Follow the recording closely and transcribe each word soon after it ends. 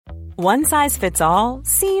One size fits all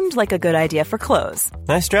seemed like a good idea for clothes.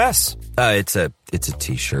 Nice dress. It's a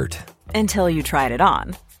t-shirt. Until you tried it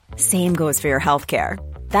on. Same goes for your healthcare.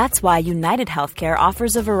 That's why United Healthcare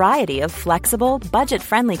offers a variety of flexible,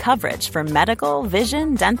 budget-friendly coverage for medical,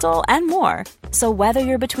 vision, dental, and more. So whether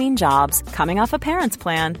you're between jobs, coming off a parent's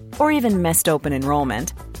plan, or even missed open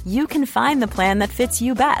enrollment, you can find the plan that fits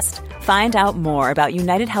you best. Find out more about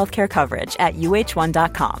United Healthcare coverage at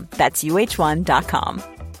uh1.com. That's uh1.com.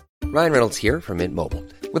 Ryan Reynolds here from Mint Mobile.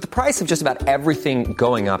 With the price of just about everything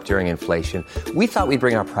going up during inflation, we thought we'd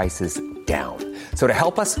bring our prices down. So to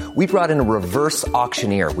help us, we brought in a reverse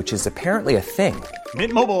auctioneer, which is apparently a thing.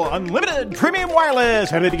 Mint Mobile Unlimited Premium Wireless.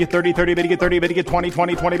 How to get 30, 30, bit to get 30, bit to get 20,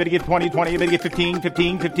 20, 20, bit to get 20, 20, bit to get 15,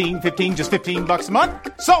 15, 15, 15, just $15 a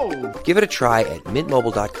month? Sold! Give it a try at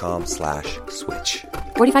mintmobile.com/switch.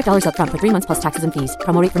 $45 up front for 3 months plus taxes and fees.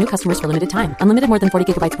 Promo rate for new customers for limited time. Unlimited more than 40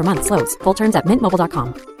 gigabytes per month. Slows full terms at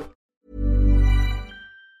mintmobile.com.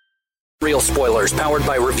 Real spoilers powered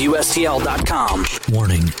by ReviewSTL.com.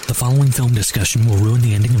 Warning, the following film discussion will ruin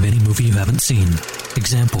the ending of any movie you haven't seen.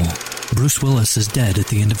 Example, Bruce Willis is dead at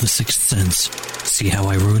the end of The Sixth Sense. See how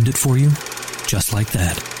I ruined it for you? Just like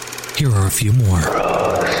that. Here are a few more.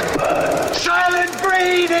 Rosebud. Silent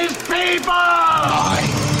breed is people! I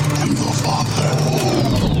am your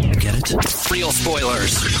father. Get it? Real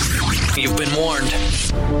spoilers. You've been warned.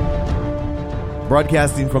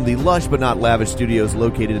 Broadcasting from the lush but not lavish studios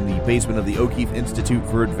located in the basement of the O'Keefe Institute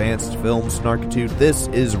for Advanced Film Snarkitude, this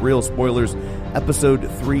is Real Spoilers, episode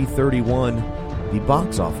 331, the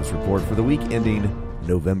box office report for the week ending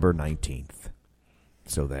November 19th.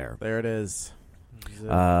 So there. There it is.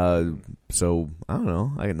 So, I don't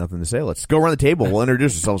know. I got nothing to say. Let's go around the table. We'll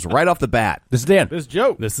introduce ourselves right off the bat. This is Dan. This is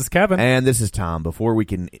Joe. This is Kevin. And this is Tom. Before we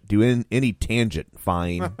can do any tangent,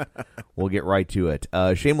 fine, we'll get right to it.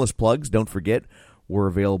 Shameless plugs. Don't forget, we're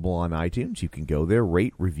available on iTunes. You can go there,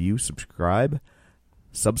 rate, review, subscribe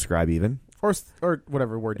even. Or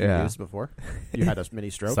whatever word you used before. You had a mini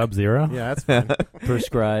stroke. Sub-zero? Yeah, that's fine.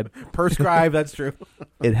 Prescribe. Prescribe, that's true.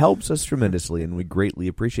 It helps us tremendously, and we greatly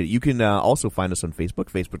appreciate it. You can also find us on Facebook,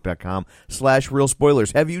 facebook.com/Real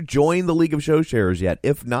Spoilers. Have you joined the League of Show Sharers yet?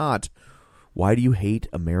 If not, why do you hate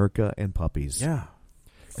America and puppies? Yeah.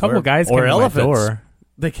 A couple guys came to my door.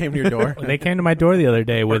 They came to your door? They came to my door the other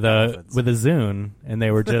day with a Zune, and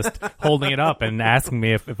they were just holding it up and asking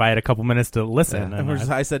me if I had a couple minutes to listen. And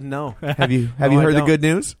I said no. Have you heard the good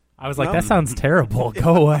news? I was like, that sounds terrible.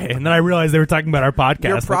 Go away. And then I realized they were talking about our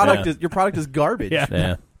podcast. Your product is garbage.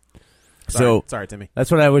 Yeah. Sorry, Timmy.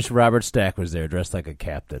 That's when I wish Robert Stack was there, dressed like a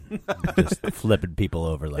captain, just flipping people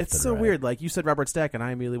over left and right. It's so weird. Like, you said Robert Stack, and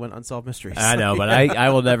I immediately went Unsolved Mysteries. I know, but I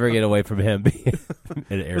will never get away from him being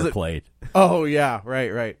in an airplane. Oh, yeah.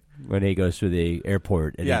 Right. When he goes through the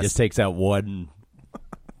airport, and he just takes out one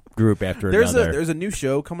group after another. There's a new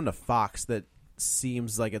show coming to Fox that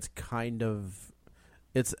seems like it's kind of...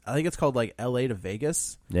 I think it's called, like, L.A. to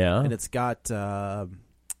Vegas. Yeah. And it's got...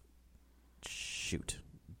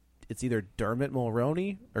 It's either Dermot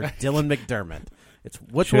Mulroney or Dylan McDermott.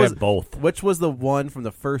 Both. Which was the one from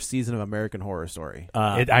the first season of American Horror Story?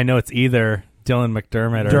 I know it's either Dylan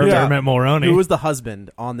McDermott or Dermot Mulroney. Who was the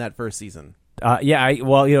husband on that first season?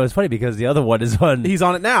 It's funny because the other one is on. He's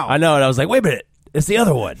on it now. I know, and I was like, wait a minute, it's the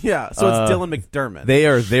other one. Yeah, so it's Dylan McDermott. They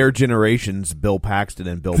are their generation's Bill Paxton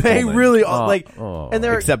and Bill Pullman. They really are and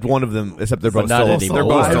they're except one of them. Except they're both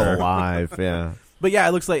still alive. Yeah. But yeah,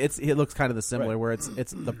 it looks like it looks kind of the similar where it's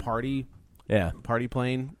the party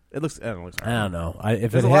plane. It looks I don't know.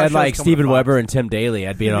 If it had like Steven Weber and Tim Daly,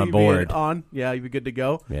 I'd be on board. You'd be good to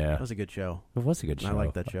go. Yeah, that was a good show. It was a good show. I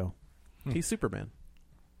like that show. He's Superman.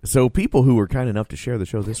 So people who were kind enough to share the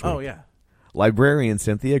show this week. Oh yeah. Librarian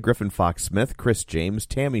Cynthia, Griffin Fox Smith, Chris James,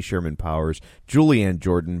 Tammy Sherman Powers, Julianne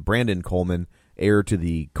Jordan, Brandon Coleman, heir to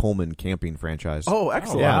the Coleman camping franchise. Oh,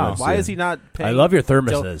 excellent. Yeah, why is he not paying? I love your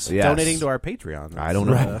thermoses. Donating to our Patreon. I don't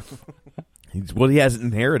know. He hasn't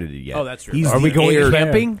inherited it yet. Oh, that's true. Are we going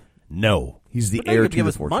camping? No. He's the heir to give the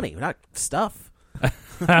us fortune. money, not stuff.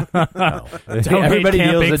 No. Everybody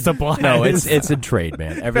deals in supplies. No, it's in trade,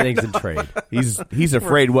 man. Everything's in trade. He's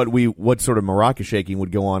afraid what sort of maraca shaking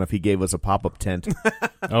would go on if he gave us a pop-up tent.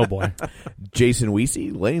 Oh boy. Jason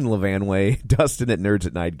Weesey, Lane Levanway, Dustin at Nerds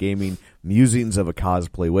at Night Gaming, Musings of a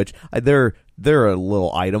Cosplay Witch. They're a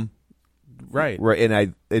little item. Right.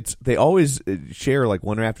 And they always share like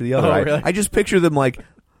one after the other. Oh, really? I just picture them like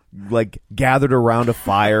gathered around a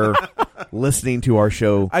fire listening to our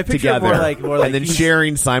show together more like and then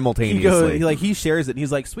sharing simultaneously. He shares it and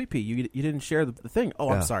he's like, Sweet Pea, you didn't share the thing. Oh,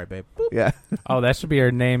 I'm sorry, babe. Boop. Yeah. Oh, that should be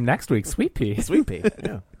our name next week, Sweet Pea. Sweet Pea.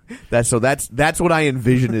 Yeah. That's what I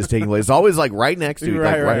envision is taking place. It's always like right next to you.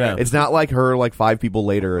 Right. It's not like her like 5 people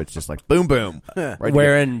later. It's just like boom, boom. Right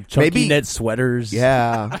wearing chunky knit sweaters.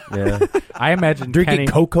 Yeah. I imagine drinking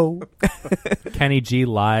cocoa. Kenny G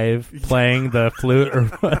live playing the flute or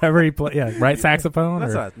whatever he play. Yeah, right, saxophone.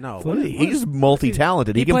 He's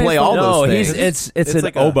multi-talented. He can play all those things. It's an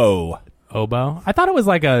like oboe. Oboe? I thought it was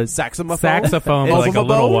like a saxophone, but like a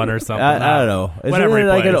little one or something. I don't know. Whatever Isn't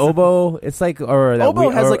it like an oboe? It's like oboe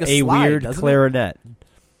has like a slide, weird doesn't it? clarinet.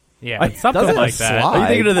 Yeah, it's something like that. Are you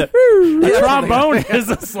thinking of the a trombone is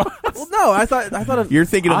a slide? Well, no, I thought You're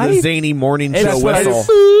thinking of the zany morning show whistle.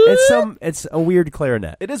 It's a weird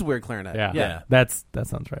clarinet. it is weird clarinet. Yeah. That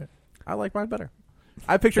sounds right. I like mine better.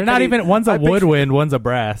 I picture They're not even. One's a woodwind, one's a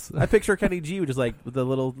brass. I picture Kenny G just like with the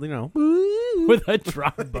little, with a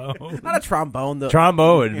trombone. Not a trombone.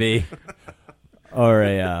 Trombone would be, or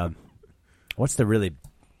a what's the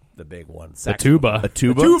big one? The tuba. A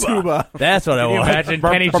tuba. That's what I Can you want. imagine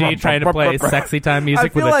Kenny G trying to play sexy time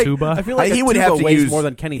music with a tuba? I feel like he would have to weighs use more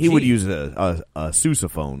than Kenny G. He would use a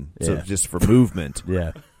sousaphone, just for movement.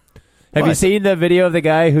 Yeah. Have you seen the video of the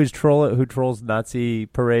guy who trolls Nazi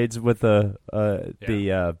parades with the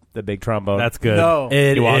big trombone? That's good. No.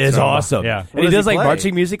 It is awesome. Yeah. And he does like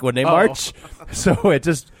marching music when they march, so it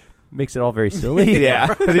just makes it all very silly.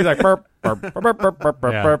 Yeah. He's like burp, burp, burp, burp, burp, burp,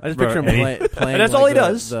 burp. I just picture him playing. And that's all he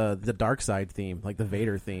does. The Dark Side theme, like the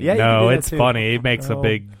Vader theme. Yeah. No, that it's too. funny. He makes a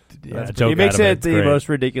big joke. He makes out of it It's the great. most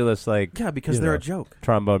ridiculous, because they're a joke.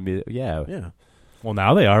 trombone music. Yeah. Well,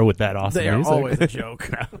 now they are with that awesome They are music. always a joke.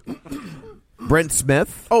 Brent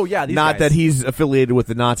Smith. Oh yeah, these not guys. that he's affiliated with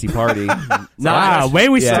the Nazi Party. Maybe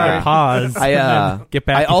we should pause. Get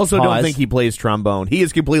back. I to also pause. don't think he plays trombone. He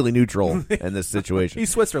is completely neutral in this situation.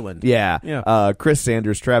 He's Switzerland. Yeah. Chris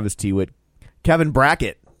Sanders, Travis Tewitt, Kevin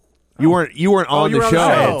Brackett. You weren't on the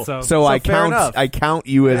show, so I count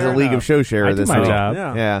you as a League of Show Sharer I this do my week.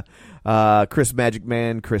 job. Yeah. Chris Magic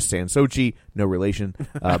Man, Chris Sansochi, no relation,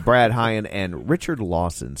 Brad Hyan, and Richard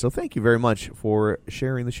Lawson. So thank you very much for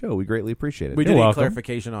sharing the show. We greatly appreciate it. We did need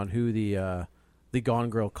clarification on who the Gone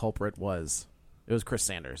Girl culprit was. It was Chris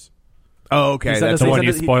Sanders. Oh, okay. That's the one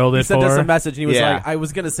you spoiled it for? He sent us a message, and he was like, I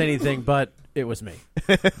was going to say anything, but it was me.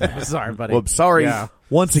 Sorry, buddy. Well, sorry.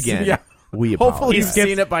 Once again. We apologize. Hopefully you've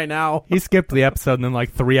seen it by now. He skipped the episode, and then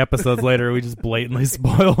like 3 episodes later, we just blatantly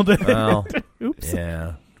spoiled it. Oh. Oops.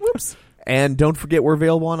 Yeah. Whoops. And don't forget we're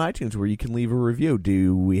available on iTunes where you can leave a review.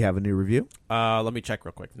 Do we have a new review? Let me check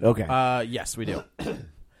real quick. Okay. Yes, we do.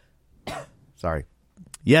 Sorry.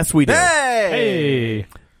 Yes, we do. Hey.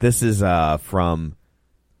 This is from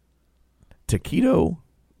Taquito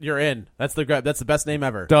You're in. That's the best name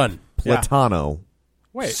ever. Done. Platano.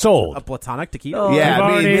 Wait, sold. A platonic taquito? Oh, Yeah,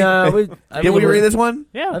 I mean, did we read this one?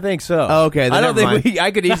 Yeah. I think so. Oh, okay, then I don't never think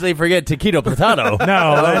I could easily forget Taquito Platano.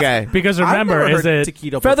 No. Okay. Because I've remember, never is heard it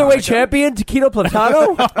taquito Featherweight platonico. champion Taquito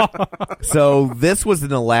Platano? So this was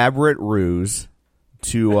an elaborate ruse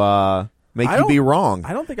to make you be wrong.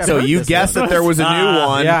 I don't think I've So heard you this guessed yet. that there was a new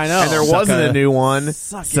one. Yeah, I know. And there wasn't a new one.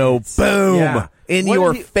 Suck So it. boom. Yeah. In What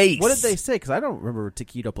your did he- face. What did they say? Because I don't remember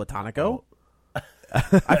taquito platonico.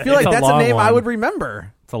 I feel like It's a that's a long name I one. would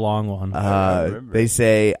remember. It's a long one. They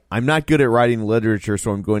say, I'm not good at writing literature,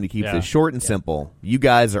 so I'm going to keep this short and simple. You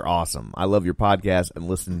guys are awesome. I love your podcast and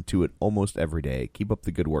listen to it almost every day. Keep up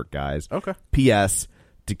the good work, guys. Okay. P.S.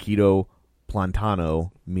 Taquito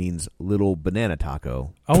Plantano means little banana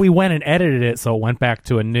taco. Oh, we went and edited it, so it went back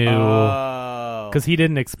to a new. Oh. Because he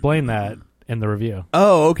didn't explain that in the review.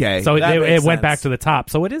 Oh, okay. So That it makes went sense. back to the top.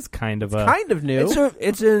 So it is kind of a. Kind of new.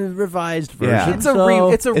 It's a revised version. Yeah. It's a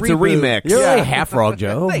so it's a It's a reboot. remix. You're Yeah. like half frog,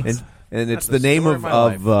 Joe. Thanks. And it's That's the name story of,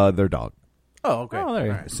 of my their dog. Oh, okay. Oh, there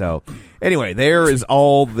you go. So anyway, there is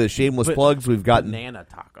all the shameless plugs. We've gotten Banana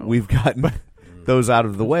taco. We've gotten those out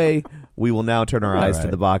of the way. We will now turn our eyes to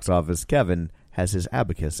right. the box office. Kevin has his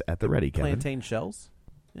abacus at the ready, Kevin. Plantain shells.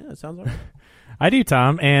 Yeah, it sounds like. I do,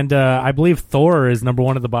 Tom, and I believe Thor is number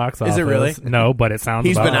 1 at the box office. Is it really? No, but it sounds.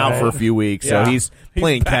 He's about been out right. for a few weeks, so he's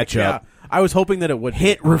playing back, catch up. yeah. I was hoping that it would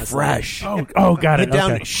Hit be, honestly. refresh. Oh, got it. Hit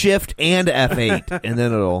down Okay. Shift and F8, and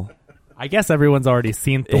then it'll. I guess everyone's already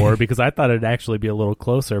seen Thor because I thought it'd actually be a little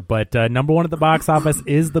closer. But number 1 at the box office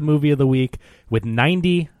is the movie of the week with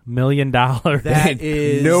 $90 million. That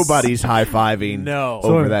is Nobody's high fiving. No.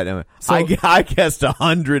 over So- that number. so- I guessed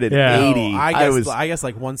 180. Yeah. I guess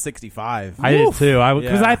like 165. I did too.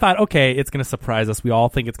 Because Yeah. I thought, okay, it's going to surprise us. We all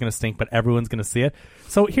think it's going to stink, but everyone's going to see it.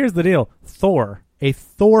 So here's the deal: Thor, a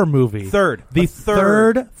Thor movie, the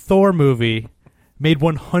third Thor movie, made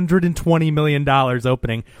 $120 million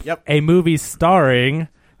opening. Yep. A movie starring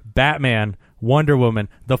Batman, Wonder Woman,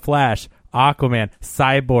 The Flash, Aquaman,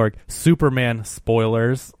 Cyborg, Superman.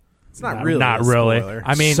 Spoilers. It's not really. Not a really. spoiler.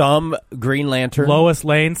 I mean, some Green Lantern. Lois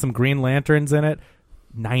Lane, some Green Lanterns in it.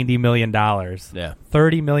 $90 million. Yeah.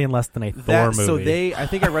 $30 million less than a Thor movie. So I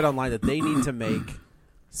think I read online that they need to make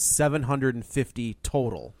 750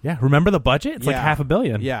 total. Yeah, remember the budget? It's like $500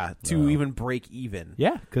 million. Yeah, to even break even.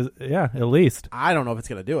 Yeah, at least. I don't know if it's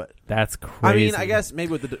going to do it. That's crazy. I mean, I guess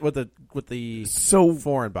maybe with the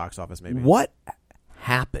foreign box office, maybe. What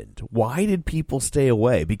happened? Why did people stay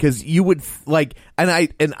away? Because you would like, and I,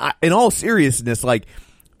 in all seriousness, like,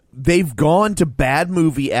 they've gone to bad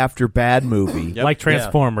movie after bad movie, like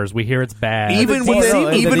Transformers. We hear it's bad. Even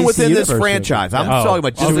within this franchise. I'm talking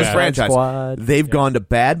about just this franchise. Squad. They've gone to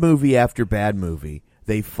bad movie after bad movie.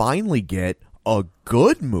 They finally get a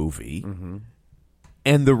good movie,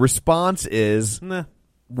 and the response is, Nah.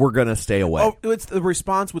 "We're gonna stay away." Oh, it's the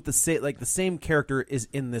response with the same character is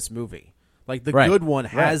in this movie. Like the good one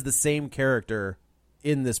has the same character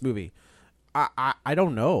in this movie. I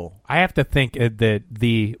don't know. I have to think that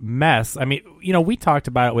the mess. I mean, we talked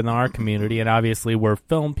about it within our community, and obviously we're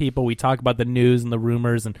film people. We talk about the news and the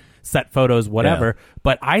rumors and set photos, whatever. Yeah.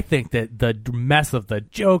 But I think that the mess of the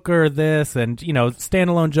Joker, and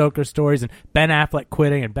standalone Joker stories, and Ben Affleck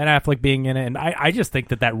quitting and Ben Affleck being in it, and I just think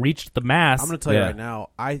that reached the mass. I'm going to tell you right now,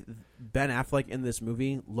 Ben Affleck in this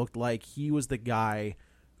movie looked like he was the guy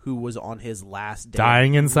who was on his last day.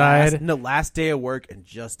 Dying inside? Last day of work and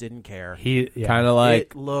just didn't care. Kind of like...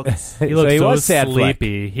 It looked... he looked so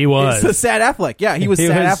sleepy. He was. It's sad Affleck. Yeah, he was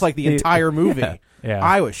sad Affleck the entire movie. Yeah.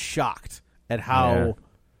 I was shocked at how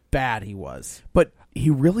bad he was. But he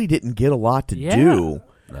really didn't get a lot to do.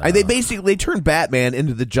 No. They turned Batman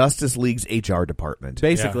into the Justice League's HR department.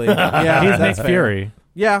 Basically. Yeah, he's Nick Fury.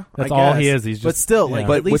 Yeah, that's all he is. He's just... But still,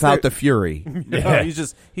 but without the fury.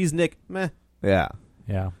 He's Nick, meh. Yeah.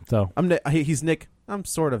 Yeah, so he's Nick. I'm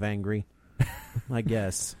sort of angry, I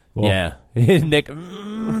guess. Well, yeah, Nick.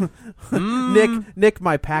 Nick,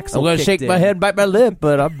 my Paxil. I'm going to shake my head, and bite my lip,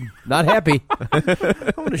 but I'm not happy. I'm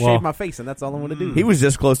going to shave my face, and that's all I'm going to do. He was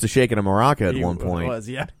this close to shaking a maraca at one point. Was,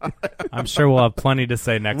 yeah. I'm sure we'll have plenty to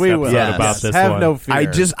say next episode about this have one. No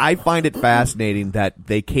fear. I find it fascinating that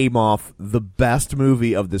they came off the best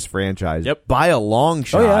movie of this franchise by a long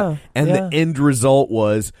shot, and the end result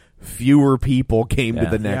was fewer people came to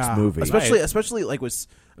the next movie. Especially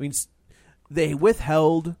they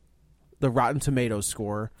withheld the Rotten Tomatoes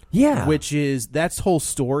score. Yeah. That whole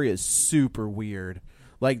story is super weird.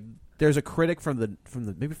 Like, there's a critic from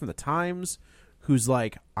the Times who's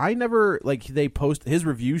like, they post his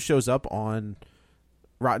review shows up on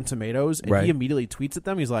Rotten Tomatoes and he immediately tweets at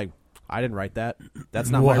them. He's like, I didn't write that.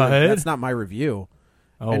 That's not that's not my review.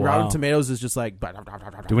 Oh, and Rotten Tomatoes is just like,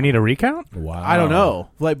 do we need a recount? Wow. I don't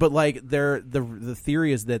know. The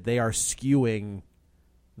theory is that they are skewing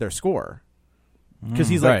their score. Because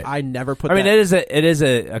he's like, I never put. I mean, it is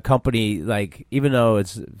a company, like, even though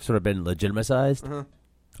it's sort of been legitimized.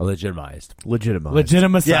 Legitimized.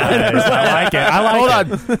 Yeah. I like it. Hold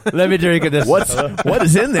on. Let me drink of this. What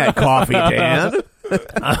is in that coffee, Dan?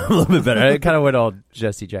 A little bit better. I kind of went all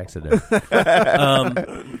Jesse Jackson there.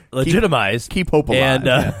 Legitimized. Keep hope alive.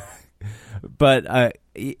 And, but,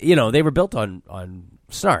 they were built on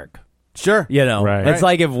Snark. Sure. Right. It's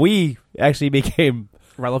like if we actually became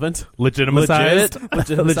relevant, legitimized. No,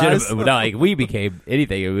 like we became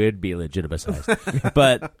anything, it would be legitimized.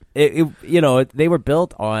 But they were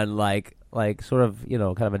built on like sort of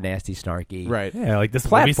kind of a nasty, snarky, right? Yeah, like this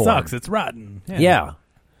platform. movie sucks. It's rotten. Yeah.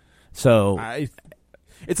 So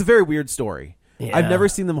it's a very weird story. Yeah. I've never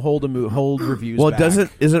seen them hold reviews. Well,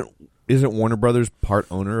 back. isn't Warner Brothers part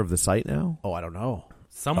owner of the site now? Oh, I don't know.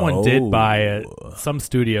 Someone did buy it. Some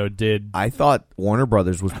studio did. I thought Warner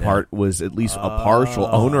Brothers was at least a partial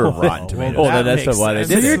owner of Rotten Tomatoes. Well, that's why they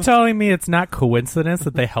did. So you're telling me it's not coincidence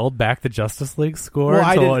that they held back the Justice League score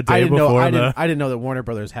until a day before I didn't know that Warner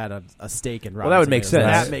Brothers had a stake in Rotten Well, that would make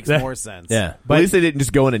Tomatoes. sense. That makes more sense. Yeah. But at least they didn't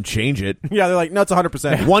just go in and change it. Yeah, they're like, no, it's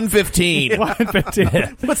 100%. 115.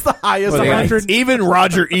 115. What's the highest? 100? Even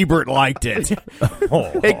Roger Ebert liked it.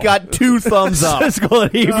 It got 2 thumbs up. Siskel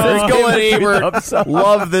and Ebert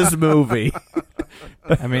love this movie.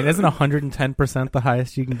 I mean, isn't 110% the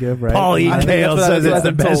highest you can give, right? Pauline Kael says it's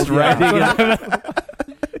the best writing.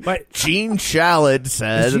 But Gene Shalit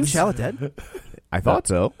says... Is Gene Shalit dead? I thought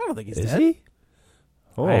so. I don't think he's Is dead. he?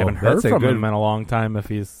 I haven't heard from him in a long time if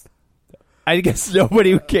he's... I guess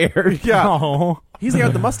nobody cared. Yeah. Oh. He's the guy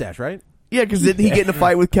with the mustache, right? Yeah, because didn't he get in a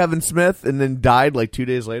fight with Kevin Smith and then died like 2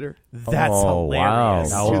 days later? That's Wow. hilarious.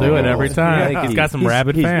 Now we'll do it every time. Yeah, he's got some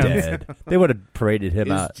rabid he's fans. Dead. They would have paraded him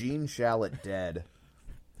out. Is Gene Shalit dead?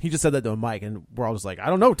 He just said that to a mic, and we're all just like, I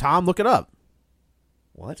don't know, Tom, look it up.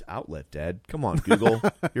 What? Outlet dead? Come on, Google.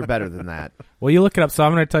 You're better than that. Well, you look it up. So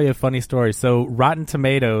I'm going to tell you a funny story. So Rotten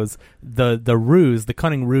Tomatoes, the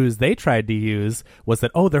cunning ruse they tried to use was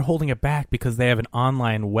that, they're holding it back because they have an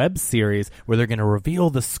online web series where they're going to reveal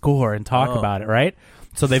the score and talk about it, right?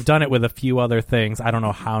 So they've done it with a few other things. I don't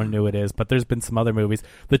know how new it is, but there's been some other movies.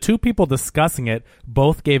 The two people discussing it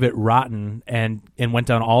both gave it rotten and went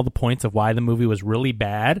down all the points of why the movie was really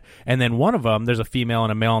bad. And then one of them, there's a female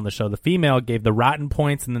and a male on the show. The female gave the rotten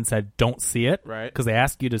points and then said, don't see it. Right. Because they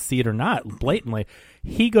ask you to see it or not, blatantly.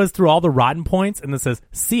 He goes through all the rotten points and then says,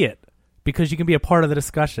 see it. Because you can be a part of the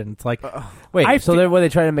discussion. It's like, wait, so were they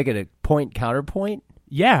trying to make it a point counterpoint?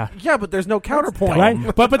 Yeah. Yeah, but there's no counterpoint.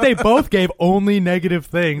 Right? but they both gave only negative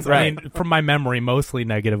things. Right. I mean, from my memory, mostly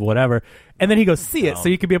negative, whatever. And then he goes, see it, so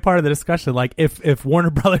you can be a part of the discussion. Like, if Warner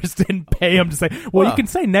Brothers didn't pay him to say, well, you can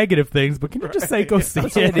say negative things, but can you just say, go see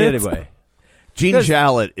it? Anyway. Gene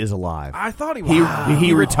Shalit is alive. I thought he was.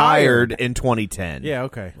 He retired in 2010. Yeah,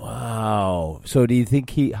 okay. Wow. So do you think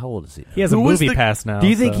how old is he? He has a movie pass now. Do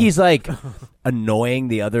you think he's like annoying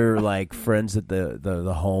the other like friends at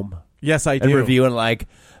the home? Yes, I do. And reviewing like,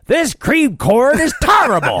 this cream corn is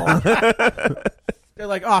terrible. They're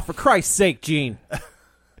like, for Christ's sake, Gene.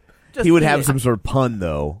 He would have some sort of pun,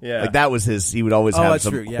 though. Yeah. Like, that was his... He would always have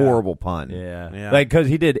some true, yeah. horrible pun. Yeah. Like, because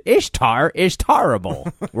he did Ishtar is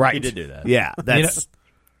terrible. Right. He did do that. Yeah, that's...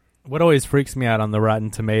 What always freaks me out on the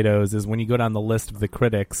Rotten Tomatoes is when you go down the list of the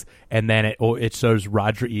critics and then it shows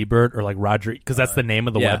Roger Ebert or like Roger, because that's the name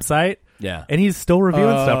of the website. Yeah. And he's still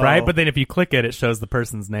reviewing stuff, right? But then if you click it, it shows the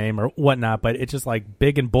person's name or whatnot. But it's just like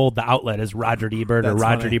big and bold. The outlet is Roger Ebert or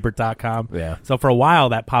RogerEbert.com. Yeah. So for a while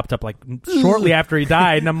that popped up like shortly after he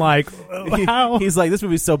died. And I'm like, how? He's like, this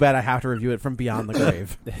movie's so bad I have to review it from beyond the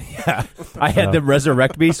grave. Yeah. I had them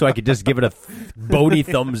resurrect me so I could just give it a bony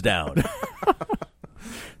thumbs down.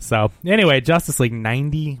 So anyway, Justice League,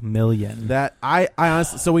 90 million. That I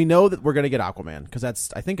honestly, so we know that we're gonna get Aquaman because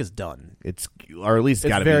that's I think is done. It's or at least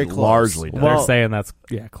got to very be close. largely done. They're saying that's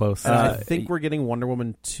close. And I think we're getting Wonder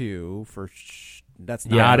Woman 2 for. That's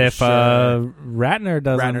not if sure. Ratner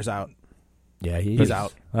doesn't. Ratner's out. Yeah, he's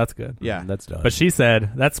out. That's good. Yeah, that's done. But she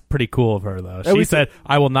said that's pretty cool of her, though. She said,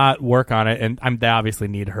 "I will not work on it," and they obviously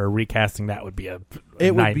need her recasting. That would be a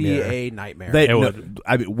it nightmare. would be a nightmare. It would.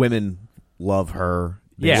 I mean, women love her.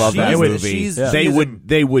 They Yeah, love that would, movie. yeah. They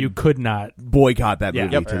would. You could not boycott that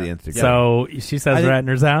movie Yep. to the nth degree. So she says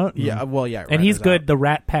Ratner's out. Yeah, well, yeah, and he's Ratner's good. out. The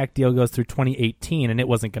Rat Pack deal goes through 2018, and it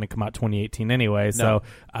wasn't going to come out 2018 anyway. So,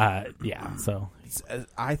 yeah. So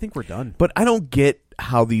I think we're done. But I don't get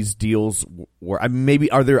how these deals work. I mean,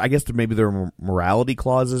 maybe are there? I guess maybe there are morality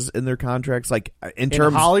clauses in their contracts, like in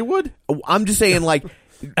terms Hollywood. I'm just saying, like.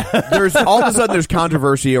 There's all of a sudden there's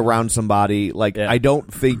controversy around somebody. Like I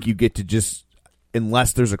don't think you get to just.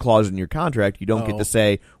 Unless there's a clause in your contract, you don't get to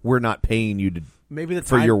say we're not paying you to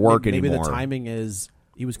for your work maybe anymore. the timing is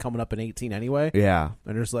he was coming up in 18 anyway. Yeah,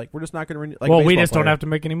 and there's like we're just not going to renew. Like well, we just don't have to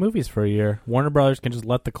make any movies for a year. Warner Brothers can just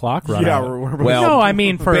let the clock run. Yeah, out. well, no, I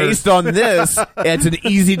mean for based on this, it's an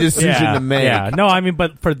easy decision to make. Yeah, no, I mean,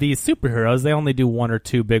 but for these superheroes, they only do one or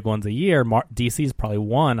two big ones a year. DC's probably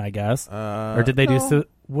one, I guess, or did they do?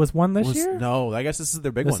 Was one this year? No, I guess this is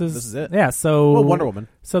their big one. This is it. Yeah, so well, Wonder Woman.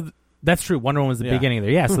 So. That's true. Wonder Woman was the beginning of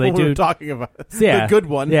there. Yeah, so they we do. Were talking about yeah, the good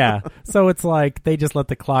one. Yeah. So it's like they just let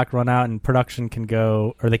the clock run out and production can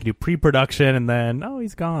go, or they can do pre-production and then,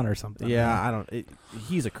 he's gone or something. Yeah, I don't.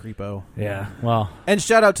 He's a creepo. Yeah. Well. And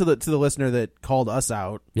shout out to the listener that called us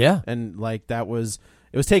out. Yeah. And like it was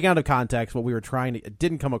taken out of context. What we were trying to, it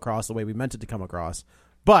didn't come across the way we meant it to come across.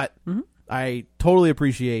 But I totally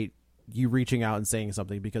appreciate you reaching out and saying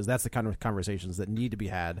something because that's the kind of conversations that need to be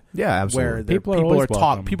had. Yeah, absolutely. Where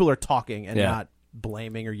people are talking and not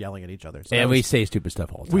blaming or yelling at each other. So and we say stupid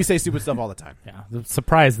stuff all the time. We say stupid stuff all the time. Yeah, I'm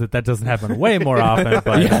surprised that doesn't happen way more often.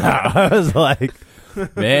 But I was like,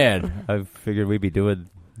 man, I figured we'd be doing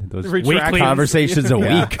those weekly conversations a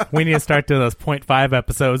week. We need to start doing those 0.5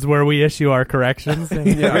 episodes where we issue our corrections, and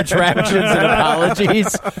retractions and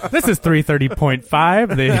apologies. This is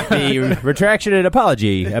 330.5, the retraction and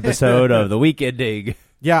apology episode of the week ending.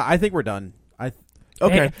 Yeah, I think we're done.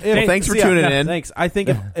 Okay. Thanks for tuning in. Thanks. I think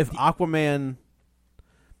if Aquaman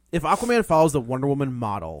follows the Wonder Woman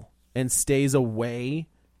model and stays away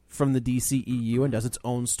from the DCEU and does its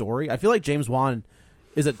own story, I feel like James Wan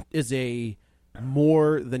is a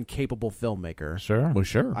more than capable filmmaker. Sure. Well,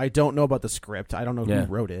 sure. I don't know about the script. I don't know who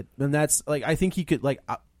wrote it. And that's like I think he could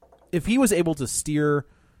if he was able to steer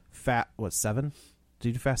 7? Did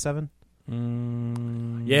you do Fast 7?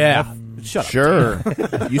 Yeah. Shut up. Sure.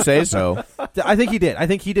 You say so. I think he did. I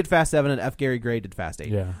think he did Fast 7 and F. Gary Gray did Fast 8.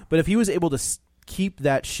 Yeah. But if he was able to keep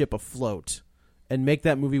that ship afloat and make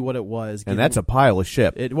that movie what it was. And that's a pile of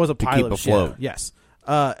shit. It was a to pile keep of afloat. shit. Yes.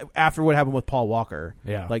 After what happened with Paul Walker,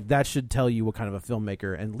 Yeah. like that should tell you what kind of a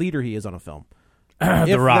filmmaker and leader he is on a film.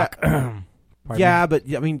 The Rock. Yeah, but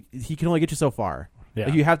I mean, he can only get you so far. Yeah.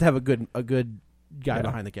 Like, you have to have a good guy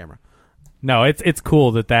behind the camera. No, it's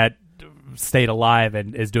cool that stayed alive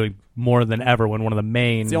and is doing more than ever when one of the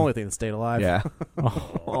main. It's the only thing that stayed alive. Yeah.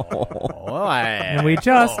 And we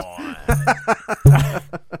just.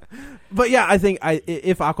 But yeah, I think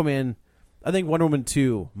if Aquaman, I think Wonder Woman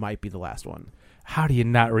 2 might be the last one. How do you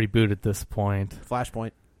not reboot at this point?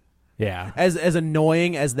 Flashpoint. Yeah. As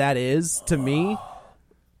annoying as that is to me.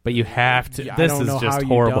 But you have to. Yeah, I this don't is know just how you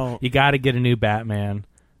horrible. don't. You got to get a new Batman.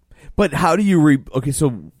 But how do you okay,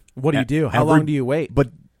 so what do you do? How long do you wait? But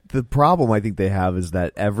the problem I think they have is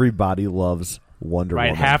that everybody loves Wonder Right,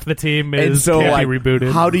 Woman. half the team and is so, can't like, be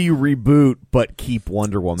rebooted. How do you reboot but keep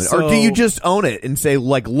Wonder Woman? Or do you just own it and say,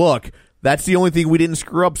 like, look, that's the only thing we didn't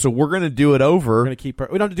screw up, so we're going to do it over. We're going to keep her.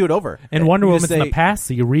 We don't have to do it over. And Wonder You Woman's just in say- the past,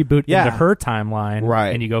 so you reboot Yeah. into her timeline, Right.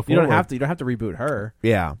 And you go You forward. don't have to. You don't have to reboot her.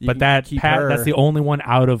 Yeah. You But can that keep her. that's the only one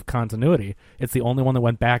out of continuity. It's the only one that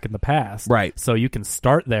went back in the past, Right. So you can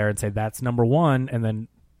start there and say that's number one, and then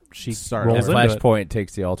she Start rolls And into it. Flashpoint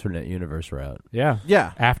takes the alternate universe route Yeah,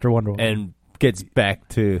 Yeah. After Wonder Woman, and brings it back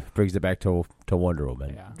to Wonder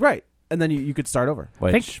Woman. yeah. Right. And then you could start over.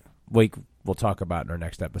 Which we'll talk about in our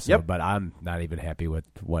next episode. Yep. But I'm not even happy with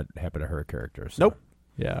what happened to her character. So. Nope.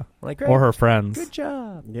 Yeah, Like, or her friends, Good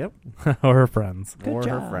job. Yep. or her friends. or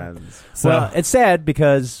job. her friends. So Well, it's sad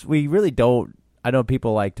because we really don't. I know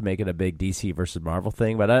people like to make it a big DC versus Marvel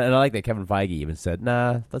thing, but I like that Kevin Feige even said,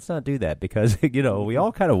 "Nah, let's not do that because we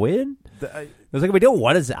all kind of win." It was like we don't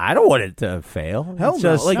want it. I don't want it to fail. Hell It's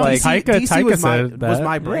no. just Like, Taika DC was said was that.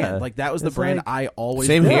 my brand. Yeah. Like that was the It's brand like- I always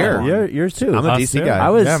Same grew here. up on. Yours too. I'm a Us DC too.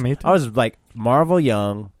 guy. Me too. I was like Marvel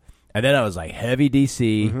young, and then I was like heavy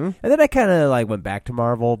DC, and then I kind of like went back to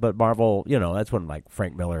Marvel. But Marvel, that's when like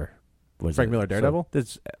Frank Miller was Frank Miller Daredevil?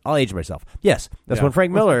 I'll age myself. Yes, that's Yeah. when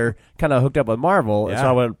Frank Miller kind of hooked up with Marvel, and so Yeah.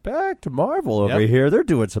 I went back to Marvel over Yep. here. They're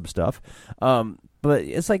doing some stuff, but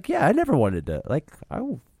it's like I never wanted to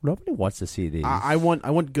nobody wants to see these. I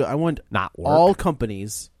want good. I want Not work. all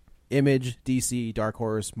companies, Image, DC, Dark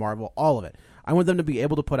Horse, Marvel, all of it. I want them to be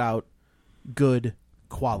able to put out good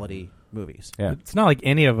quality movies. Yeah. It's not like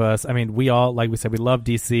any of us. I mean, we all, like we said, we love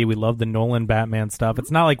DC. We love the Nolan Batman stuff.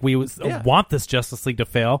 It's not like we want this Justice League to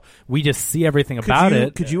fail. We just see everything about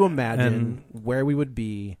it. Could you imagine where we would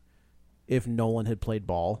be if Nolan had played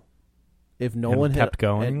ball? If Nolan kept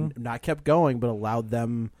going? had not kept going, but allowed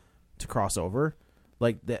them to cross over.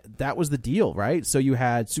 Like that was the deal, right? So you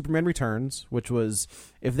had Superman Returns, which was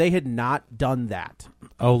if they had not done that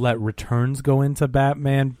let Returns go into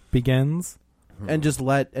Batman Begins. and just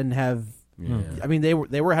have. I mean, they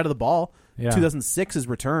were ahead of the ball. Yeah. 2006 is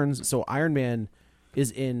Returns, so Iron Man is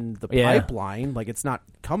in the Yeah. pipeline. Like it's not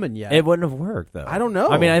coming yet. It wouldn't have worked though. I don't know.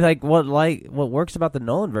 I mean, I like what works about the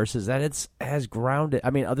Nolan verse is that it's has grounded. I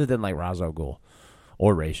mean, other than like Ra's al Ghul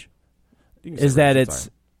or Raish, You can say is that Raish, it's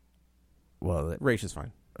fine. well, Raish is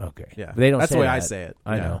fine. okay. Yeah. They don't. That's say the way I that. say it.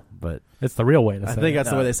 I Yeah. know, but It's the real way to say I think it. that's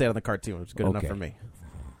the way they say it on the cartoon, which is good enough Okay. for me.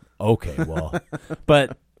 okay, well,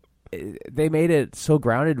 but they made it so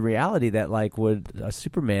grounded in reality that like would a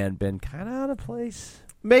Superman been kind of out of place?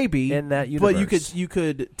 Maybe in that but universe. you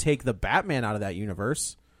could take the Batman out of that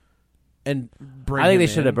universe and bring. I think him they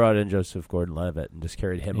should in. have brought in Joseph Gordon-Levitt and just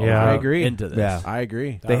carried him. Yeah. over I agree. into this. Yeah. I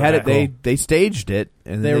agree. They had it. They staged it,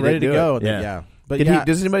 and They were ready to didn't do go. it. Yeah. But Did yeah,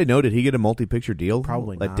 does anybody know? Did he get a multi-picture deal?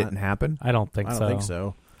 Probably that not. didn't happen. I don't think I so. don't think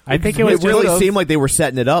so. I think it was It really just seemed like they were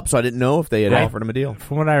setting it up, so I didn't know if they had Right. offered him a deal.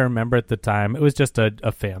 From what I remember at the time, it was just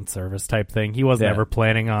a fan service type thing. He wasn't Yeah. ever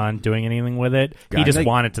planning on doing anything with it. He God, just they-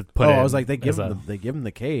 wanted to put Oh, it. I was like, they give as him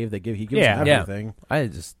the cave. He gives Yeah. him Yeah. everything. I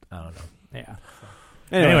don't know. Yeah.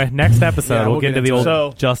 Anyway, next episode Yeah, we'll, we'll get get into the into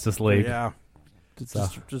old it. Justice League. Yeah.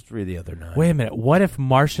 Just read the other 9. Wait a minute. What if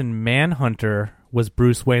Martian Manhunter was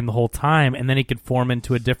Bruce Wayne the whole time, and then he could form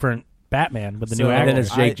into a different Batman with the new and actor? then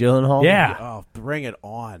it's Jake Gyllenhaal. Yeah. Oh, bring it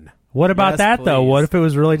on. What about Yes, that though? please. What if it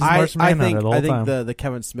was really just Martian Manhunter the whole I think time? the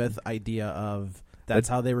Kevin Smith idea of that's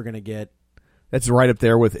how they were going to get. That's right up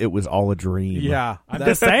there with "It Was All a Dream." Yeah, I'm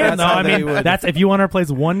just saying though. I mean, that's if you want to replace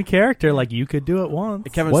one character, like you could do it once.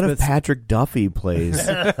 Kevin What Smith's- if Patrick Duffy plays?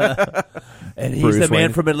 And he's Bruce the man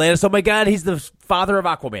Wayne. from Atlantis. Oh my God, he's the father of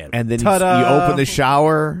Aquaman. And then you Ta-da! open the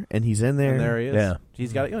shower, and he's in there. And there he is. Yeah.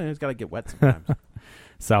 He's got to get wet sometimes.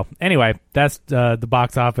 So anyway, that's the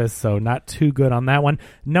box office. So not too good on that one.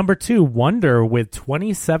 Number 2, Wonder with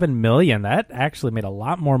 $27 million. That actually made a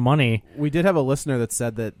lot more money. We did have a listener that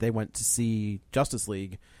said that they went to see Justice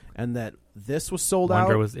League and that this was sold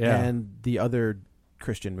Wonder out, was- yeah. and the other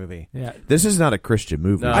Christian movie. Yeah. This is not a Christian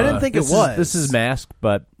movie. I didn't think it was. This is Masked,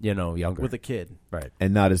 but younger with a kid. right?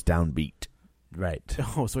 And not as downbeat. Right.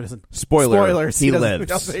 Oh, so he doesn't. Spoilers. He doesn't-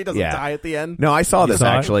 lives. He doesn't Yeah. die at the end. No, I saw You this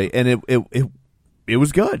saw it? actually, and it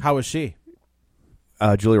was good. How was she?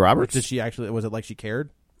 Julia Roberts? Did she actually? Was it like she cared?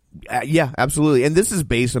 Yeah, absolutely. And this is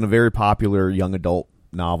based on a very popular young adult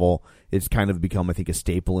novel. It's kind of become, I think, a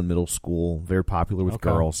staple in middle school. Very popular with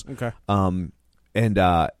girls. Okay.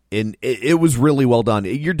 And it was really well done.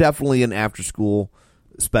 You're definitely in after school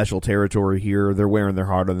special territory here. They're wearing their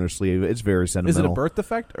heart on their sleeve. It's very sentimental. Is it a birth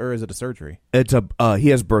defect or is it a surgery? It's he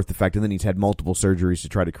has birth defect, and then he's had multiple surgeries to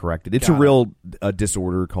try to correct it. It's Got a real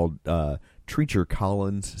disorder called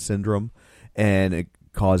Treacher-Collins syndrome, and it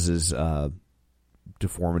causes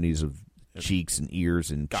deformities of cheeks and ears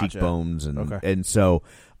and Gotcha. cheekbones, and Okay. and so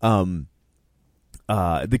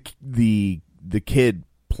the kid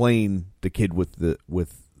playing the kid with the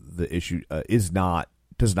issue does not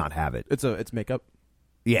have it. It's makeup.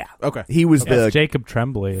 Yeah. Okay. He was Yes, the Jacob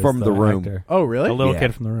Tremblay is from The Room. actor. Oh, really? The little Yeah.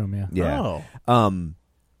 kid from The Room. Yeah. Yeah. Oh.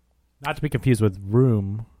 Not to be confused with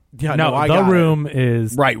Room. Yeah, no, I The got Room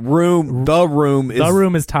is right. Room. The Room is The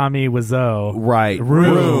Room is Tommy Wiseau. right.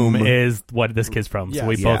 Room is what this kid's from. So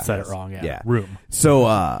we Yes. both Yeah. said it wrong. Yeah. Yeah. Room. So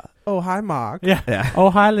Oh, hi, Mark. Yeah. Yeah.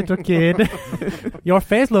 Oh, hi, little kid. Your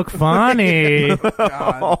face look funny. that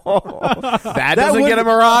doesn't get a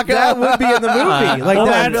maraca. That would be in the movie. Like Oh,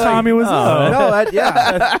 that. that's Tommy Wiseau. No, that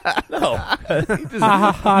yeah. Ha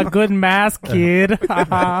ha ha! Good mask, kid. Ha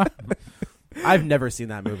ha. I've never seen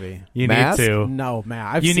that movie. You Mask? need to. No, man.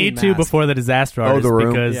 I've You seen need to Mask. before the Disaster Artist The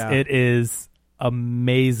Room? because Yeah. it is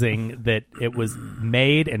amazing that it was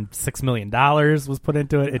made and $6 million was put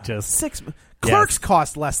into it. It just Clerks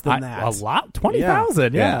cost less than that. a lot,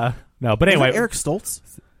 20,000. Yeah. No, but anyway, Was it Eric Stoltz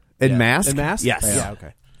In Yeah. Mask? In Mask? Yes. Yeah.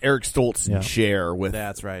 Okay. Eric Stoltz Yeah. and Cher with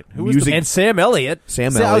That's right. Who was music And Sam Elliott. Sam I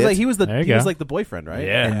was Elliott like, he was There you he was go. like the boyfriend, right?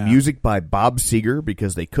 Yeah. and music by Bob Seger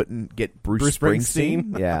because they couldn't get Bruce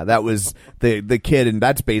Springsteen. Yeah, that was the kid, and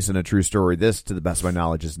that's based on a true story. This, to the best of my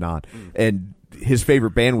knowledge, is not. And his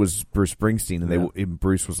favorite band was Bruce Springsteen, and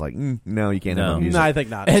Bruce was like, "No, you can't have music." No, I think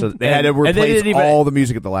not. So they had to And they replace didn't even- all the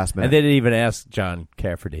music at the last minute. And they didn't even ask John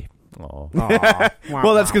Cafferty. Oh.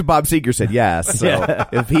 well, that's because Bob Seger said yes. So Yeah.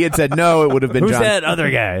 if he had said no, it would have been Who's John. that other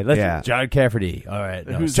guy? Yeah. John Cafferty. All right.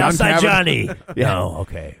 No. Who's John Southside Cafferty? Johnny. Yeah. No,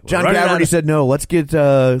 okay. We're John running out Cafferty of- said no. Let's get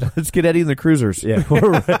Eddie and the Cruisers. Yeah,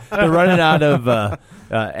 we're running out of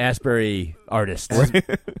Asbury artists.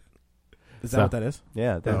 Is that what that is?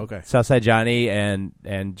 Yeah. Oh, okay. Southside Johnny and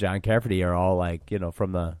John Cafferty are all like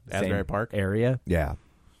from the Asbury same Park area. Yeah.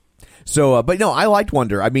 So, but no, I liked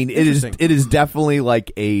Wonder. I mean, it is definitely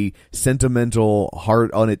like a sentimental,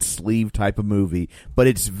 heart on its sleeve type of movie, but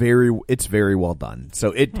it's very well done.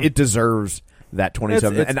 So it deserves that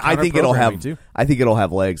 27. It's and I think it'll have counter-programming, too. I think it'll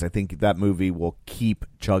have legs. I think that movie will keep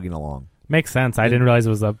chugging along. makes sense. I didn't realize it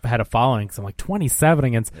was had a following. So I'm like 27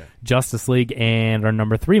 against Justice League and our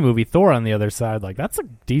number 3 movie, Thor, on the other side. Like that's a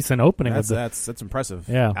decent opening. That's impressive.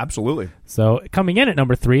 Yeah, absolutely. So coming in at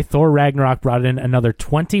number 3, Thor Ragnarok brought in another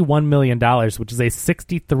 $21 million, which is a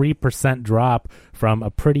 63% drop from a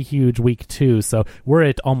pretty huge week 2. So we're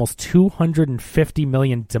at almost $250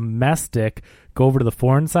 million domestic. Go over to the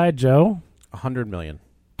foreign side, Joe. $100 million.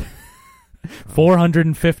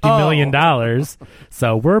 $450 million.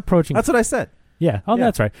 So we're approaching. That's what I said. Yeah. Oh, Yeah.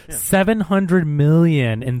 that's right. Yeah. $700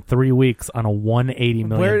 million in 3 weeks on a $180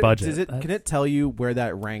 million budget. Does it? Can it tell you where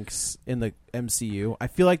that ranks in the MCU? I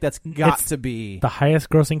feel like that's got It's to be the highest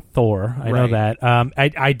grossing Thor. I know Right.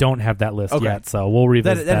 that. I don't have that list Okay. yet, so we'll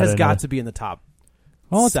revisit that. Has in got a- to be in the top.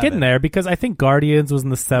 Well, it's 7. getting there because I think Guardians was in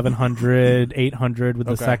the 700, 800 with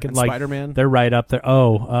the Okay. second. And Like Spider-Man? they're right up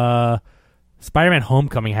there. Spider-Man: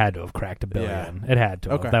 Homecoming had to have cracked $1 billion. It had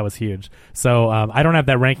to. Okay. Have. That was huge. So I don't have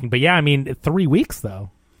that ranking, but yeah, I mean, 3 weeks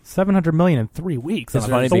though, $700 million in 3 weeks. It's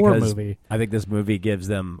on funny a Thor because movie. I think this movie gives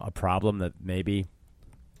them a problem that maybe.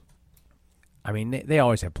 I mean, they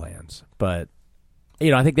always have plans, but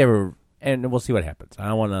I think they were, and we'll see what happens. I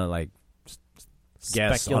don't want to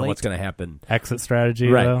guess on Speculate. what's going to happen. Exit strategy,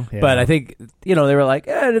 Right. though. Yeah. But I think, they were like,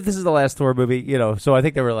 if this is the last Thor movie, so I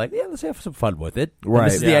think they were like, let's have some fun with it. And Right.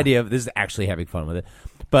 this is the idea of this is actually having fun with it.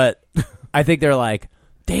 But I think they're like,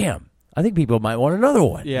 damn, I think people might want another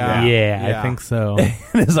one. Yeah, I think so.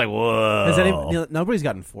 And it's like, whoa. Has nobody's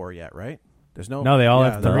gotten 4 yet, right? There's no. No, they all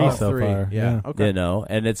have they're 3 all so 3. far. Yeah. Okay.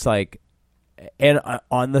 And it's like, and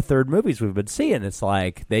on the third movies we've been seeing, it's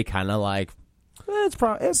like they kind of like,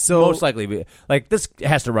 it's most likely like this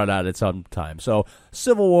has to run out at some time. So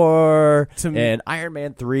Civil War and Iron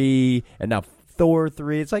Man 3 and now Thor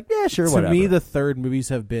 3. It's like, yeah, sure, to whatever. me, the third movies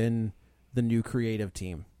have been the new creative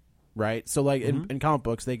team, right? So, like in comic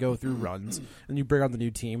books, they go through runs, and you bring on the new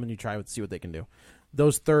team, and you try to see what they can do.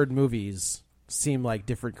 Those third movies seem like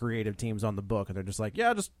different creative teams on the book, and they're just like,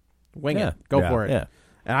 yeah, just wing it, go for it. Yeah.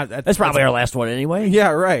 And that's probably our last one anyway. Yeah,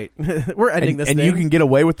 right. We're ending this and thing. you can get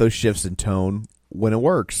away with those shifts in tone when it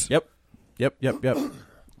works. Yep.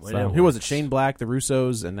 So, who was it? Shane Black, the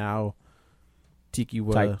Russos, and now Taika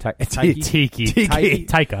Waititi.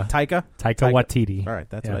 All right,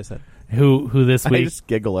 that's what I said. Who this week? I just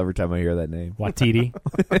giggle every time I hear that name. Waititi.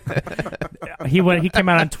 He came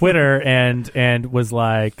out on Twitter and was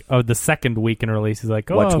like, oh, the second week in release. He's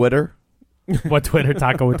like, oh, what Twitter? What Twitter?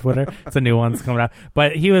 Taco with Twitter. It's a new one's coming out.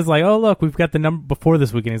 But he was like, oh, look, we've got the number before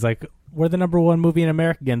this weekend. He's like, we're the number one movie in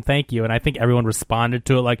America again. Thank you. And I think everyone responded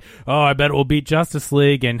to it like, oh, I bet it will beat Justice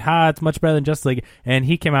League. And it's much better than Justice League. And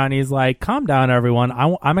he came out and he's like, calm down, everyone.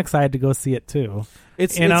 I'm excited to go see it too.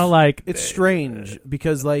 It's strange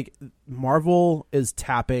because like Marvel is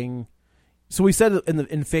tapping. So we said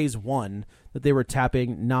in phase 1 that they were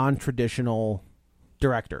tapping non-traditional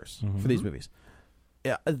directors for these movies.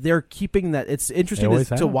 Yeah, they're keeping that. It's interesting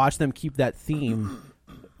to watch them keep that theme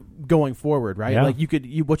going forward, right? Yeah. Like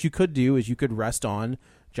what you could do is you could rest on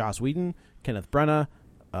Joss Whedon, Kenneth Branagh,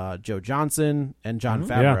 Joe Johnston, and Jon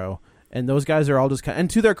Favreau, and those guys are all just and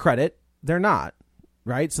to their credit, they're not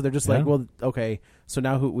right. So they're just like, well, okay. So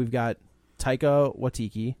now we've got Taika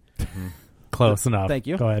Waititi, close enough. Thank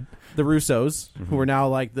you. Go ahead. The Russos, who are now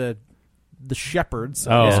like the shepherds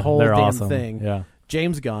of this whole they're damn awesome. thing. Yeah.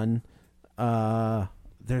 James Gunn.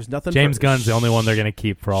 There's nothing. James Gunn's the only one they're going to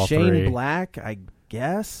keep for all Shane three. Shane Black, I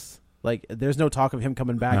guess. Like, there's no talk of him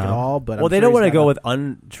coming back at all. But they don't want to go with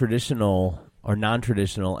untraditional or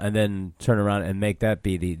non-traditional, and then turn around and make that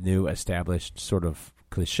be the new established sort of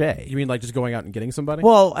cliche. You mean like just going out and getting somebody?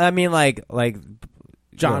 Well, I mean like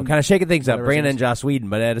John, kind of shaking things up, bringing in Joss Whedon,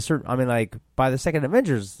 but at a certain, I mean, like by the second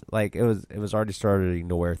Avengers, like it was already starting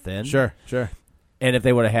to wear thin. Sure. And if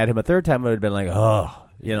they would have had him a third time, it would have been like,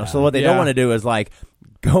 So what they don't want to do is like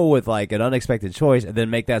go with like an unexpected choice and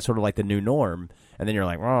then make that sort of like the new norm, and then you're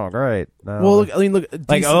like, oh, great. No. Well, look, DC,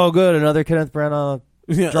 like, oh, good, another Kenneth Branagh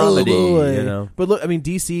dramedy, you know. But look, I mean,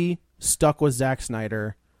 DC stuck with Zack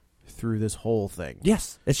Snyder through this whole thing.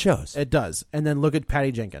 Yes, it shows. It does. And then look at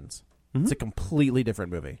Patty Jenkins. It's a completely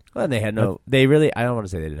different movie. Well, and they had they really, I don't want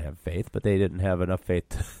to say they didn't have faith, but they didn't have enough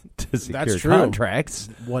faith to secure That's true. contracts.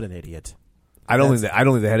 What an idiot. I don't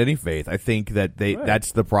think they had any faith. I think that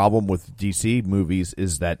that's the problem with DC movies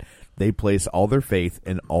is that they place all their faith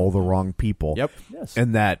in all the wrong people. Yep. Yes.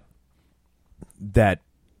 And that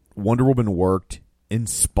Wonder Woman worked in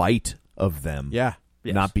spite of them. Yeah.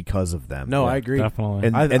 Yes. Not because of them. No, I agree. Definitely.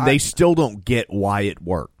 And they still don't get why it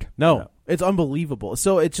worked. No, it's unbelievable.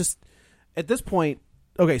 So it's just, at this point,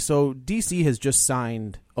 okay, so DC has just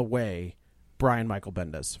signed away Brian Michael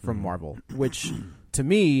Bendis from Marvel, which to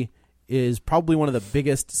me is probably one of the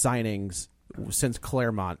biggest signings since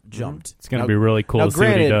Claremont jumped. It's going to be really cool to see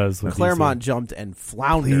what he does with Claremont DC. jumped and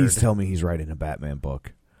floundered. Please tell me he's writing a Batman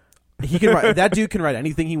book. He can write, that dude can write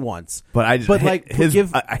anything he wants. But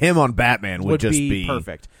him on Batman would just be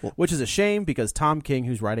perfect. Which is a shame because Tom King,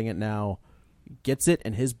 who's writing it now, gets it,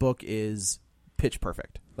 and his book is pitch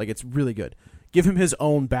perfect. Like, it's really good. Give him his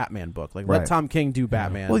own Batman book. Like, let Tom King do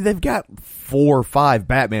Batman. Well, they've got 4 or 5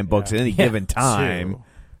 Batman books at any given time. Too.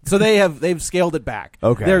 So they've scaled it back.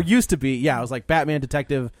 Okay. There used to be, it was like Batman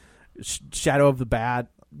Detective, Shadow of the Bat,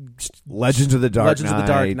 Legends of the Dark Knight. Legends of the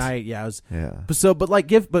Dark Knight. Yeah, it was,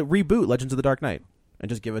 but reboot Legends of the Dark Knight and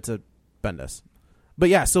just give it to Bendis. But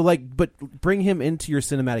yeah, so but bring him into your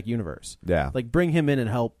cinematic universe. Yeah, like bring him in and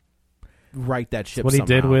help write that ship. That's what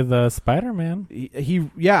he did with Spider-Man.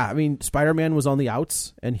 I mean, Spider-Man was on the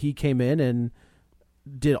outs, and he came in and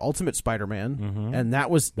did Ultimate Spider-Man, and that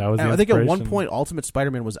was I think at one point Ultimate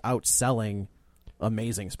Spider-Man was outselling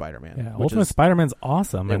Amazing Spider-Man. Yeah, Ultimate Spider-Man's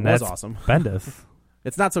awesome, and that's awesome. Bendis.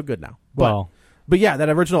 It's not so good now. But yeah, that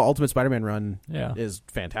original Ultimate Spider-Man run is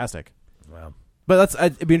fantastic. Wow. But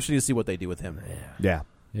it'd be interesting to see what they do with him. Yeah.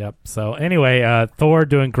 Yep. So anyway, Thor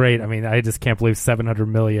doing great. I mean, I just can't believe $700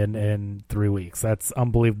 million in 3 weeks. That's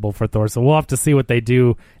unbelievable for Thor. So we'll have to see what they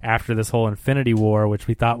do after this whole Infinity War, which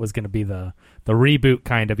we thought was going to be the reboot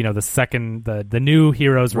kind of, the second, the new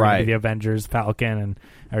heroes were going to be the Avengers, Falcon, and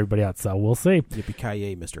everybody else. So we'll see.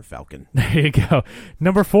 Yippee-ki-yay, Mr. Falcon. There you go.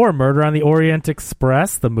 Number 4, Murder on the Orient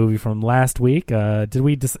Express, the movie from last week.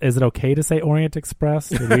 Is it okay to say Orient Express?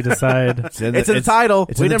 Did we decide? It's in the title.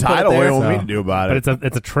 It's in the title. What do you want me to do about it? But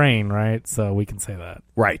it's a train, right? So we can say that.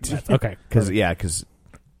 Right. Okay. Because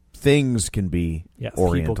things can be Yes, people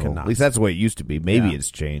Oriental. cannot. At least that's the way it used to be. Maybe Yeah.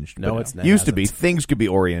 it's changed. No, but it's not. used to be Hasn't. things could be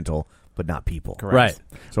Oriental, but not people. Correct. Right.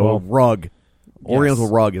 So a rug, Oriental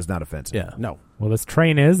Yes. rug is not offensive. Yeah. No. Well, this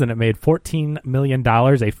train is, and it made $14 million,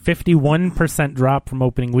 a 51% drop from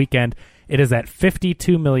opening weekend. It is at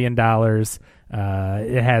 $52 million.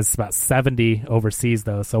 It has about 70 overseas,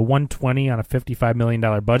 though. So 120 on a $55 million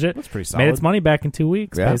budget. That's pretty Made solid. its money back in 2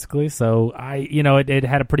 weeks, Yeah. basically. So, it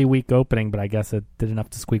had a pretty weak opening, but I guess it did enough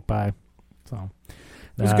to squeak by. So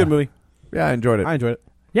It was a good movie. Yeah, I enjoyed it. I enjoyed it.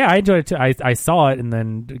 Yeah, I enjoyed it, too. I saw it and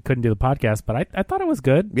then couldn't do the podcast, but I thought it was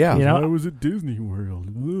good. Yeah. You know, was at Disney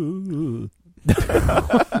World.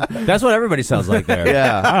 That's what everybody sounds like there.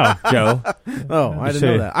 Yeah. Oh, Joe. Oh, I didn't should-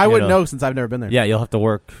 know that. I you wouldn't know. know since I've never been there. Yeah, you'll have to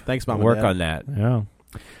work. Thanks, Mom and Work Dad. on that. yeah.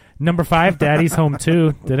 Number 5, Daddy's Home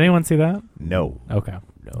 2. Did anyone see that? No. Okay.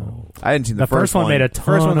 No. I didn't see The first one made a ton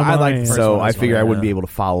First one, of I money. liked the first So one I as figure well. I wouldn't be able to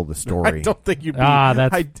follow the story. I don't think you'd be.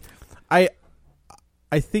 That's-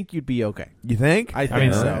 I think you'd be okay. You think? I I think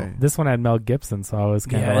mean, so. this one had Mel Gibson, so I was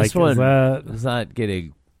kind of Yeah, like, this one is that... is not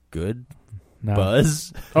getting good No.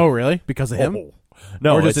 buzz. Oh, really? Because of him?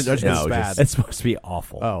 No, Or just- it's, or just 'cause it's bad? it's supposed to be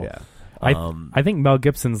awful. Oh. Yeah. I think Mel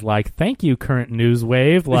Gibson's like, thank you, current news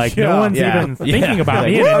wave. Like, Yeah. no one's Yeah. even thinking Yeah. about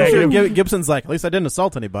Like, me in a I'm sure negative Gibson's like, at least I didn't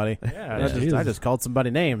assault anybody. Yeah, I just called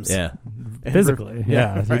somebody names. Yeah. physically.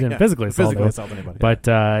 Yeah, he right, didn't physically assault them. anybody. But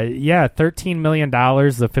 $13 million, a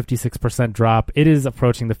 56% drop. It is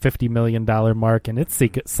approaching the $50 million mark in its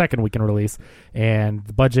second weekend release, and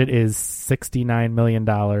the budget is $69 million.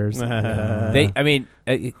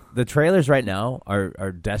 The trailers right now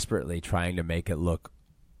are desperately trying to make it look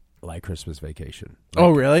like Christmas Vacation.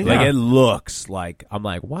 Oh, really? Like Yeah. it looks like, I'm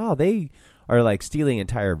like, wow, they are like stealing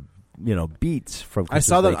entire beats from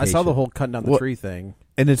Christmas I saw the whole cutting down the What- tree thing.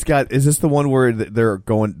 And it's got. Is this the one where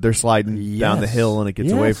they're sliding down the Yes. hill and it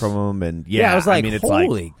gets away Yes. from them? And I was like, I mean, it's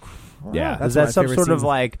holy. like, yeah. That's Is that my some favorite sort of scenes.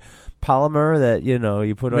 like polymer that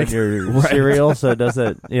you put on Makes- your Right. cereal so it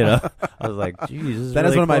doesn't I was like, geez, That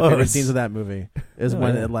is really one of my favorite close. scenes of that movie. Is Oh,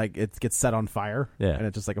 when yeah. it gets set on fire. Yeah. And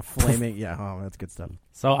it's just like a flaming. Yeah. Oh, that's good stuff.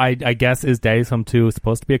 So I guess is Daddy's Home 2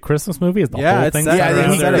 supposed to be a Christmas movie? Is the Yeah, whole it's thing set set around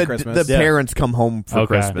around there. there? at Christmas. The Yeah. parents come home for Okay.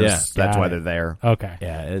 Christmas. Yeah. That's Got why it. they're there. Okay.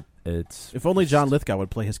 Yeah, it's. If only John Lithgow would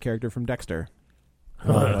play his character from Dexter.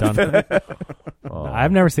 Done.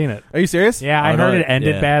 I've never seen it. Are you serious? Yeah, I Oh, heard no, it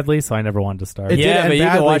ended yeah. badly, so I never wanted to start. It Yeah, did end but you can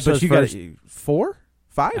badly, watch but those you got first- 4,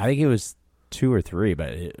 5. I think it was 2 or 3,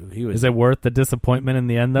 but he was. Is it worth the disappointment in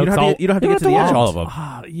the end, though? You don't have to get to the watch end. all of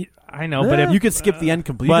them. I know, but if You could skip the end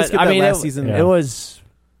completely. You But could skip I that mean, last season. it was.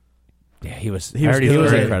 Yeah, he was. He was He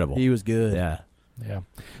was good. incredible. He was good. Yeah. Yeah.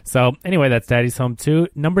 So anyway, that's Daddy's Home 2.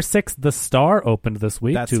 Number 6, The Star opened this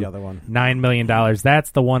week. That's to the other one. $9 million.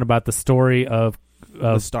 That's the one about the story of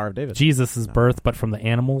The Star of David. Jesus' birth, but from the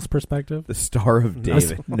animal's perspective. The Star of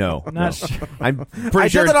David. No, Not no. sure. I'm I pretty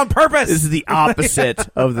sure did that on purpose. this is the opposite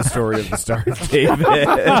of the story of the Star of David.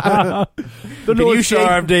 The Can North you Star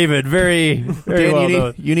shake- of David. Very, very Dan,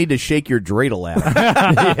 well you need to shake your dreidel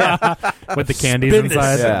out. With the candies Spin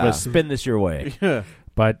inside. this, Yeah. spin this your way.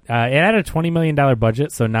 But it had a $20 million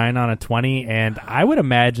budget, so 9 on a 20. And I would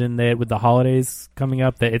imagine that with the holidays coming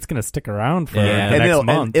up, that it's going to stick around for the and next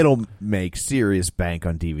month. it'll make serious bank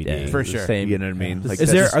on DVD. Yeah, For the sure. same. You know what I mean? Like,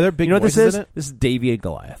 Is that's- there? Are there big You know what this voices is? in it? This is Davy and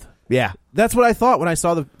Goliath. Yeah. That's what I thought when I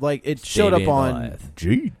saw it showed Davy up and on. Goliath.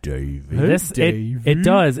 Gee, David. It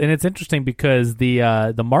does, and it's interesting because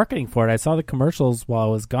the marketing for it. I saw the commercials while I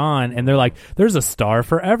was gone, and they're like, "There's a star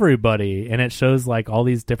for everybody," and it shows like all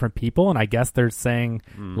these different people, and I guess they're saying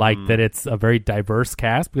like that it's a very diverse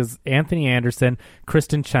cast because Anthony Anderson,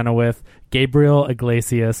 Kristen Chenoweth, Gabriel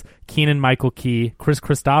Iglesias, Keenan Michael Key, Chris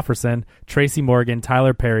Christopherson, Tracy Morgan,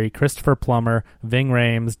 Tyler Perry, Christopher Plummer, Ving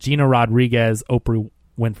Rhames, Gina Rodriguez, Oprah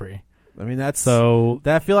Winfrey. I mean, that's So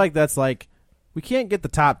I feel like that's like we can't get the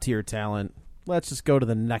top tier talent. Let's just go to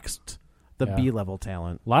the next, Yeah. B level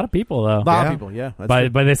talent. a lot of people though. A lot of people, yeah. That's But true.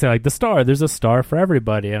 but they say like the star. There's a star for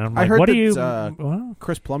everybody, and I'm like, I heard what that do you? uh,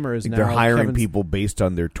 Chris Plummer is now They're hiring Kevin's- people based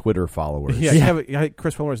on their Twitter followers. Yeah,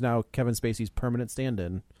 Chris Plummer is now Kevin Spacey's permanent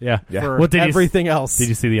stand-in. Yeah. For Well, did you everything else. Did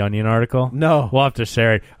you see the Onion article? No. We'll have to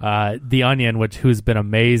share it. The Onion, who's been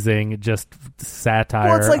amazing, just satire.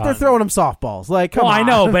 Well, it's like they're on- throwing him softballs. Like, come Well, on. I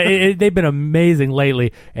know, but they've been amazing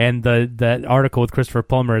lately. And the article with Christopher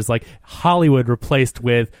Plummer is like Hollywood replaced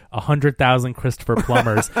with 100,000 Christopher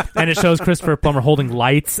Plumbers, and it shows Christopher Plummer holding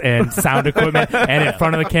lights and sound equipment, and in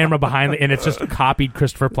front of the camera, behind, and it's just copied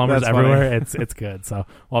Christopher Plumbers That's everywhere. It's good. So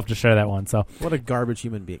we'll have to share that one. So What a garbage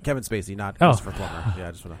human being. Kevin Spacey, not Oh. Christopher Plummer. Yeah,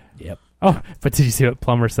 I just want to. Yep. Oh, but did you see what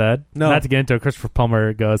Plummer said? No. Not to get into it, Christopher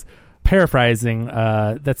Plummer goes, paraphrasing,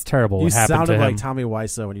 that's terrible. You what happened sounded to him. like Tommy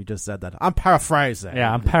Wiseau when you just said that. I'm paraphrasing.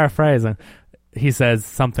 Yeah, I'm paraphrasing. He says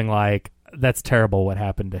something like, "That's terrible what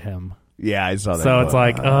happened to him." Yeah, I saw that. So it's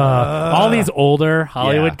like all these older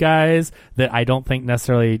Hollywood guys that I don't think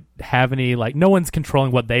necessarily have any, like, no one's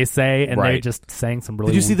controlling what they say, and they're just saying some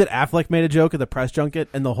really... Did you see that Affleck made a joke at the press junket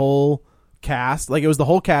and the whole cast? Like, it was the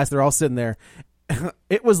whole cast. They're all sitting there.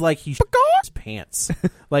 It was like he his pants,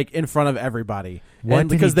 like, in front of everybody. What and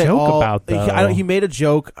did because he they joke all, about, though? He made a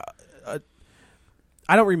joke.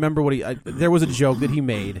 I don't remember what there was a joke that he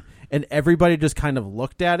made, and everybody just kind of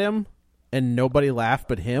looked at him, and nobody laughed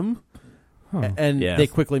but him. And they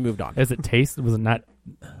quickly moved on. Is it taste? Was it not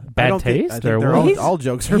bad taste? I think all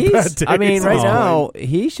jokes are bad taste. I mean, right now,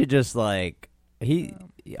 he should just, like,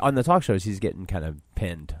 on the talk shows, he's getting kind of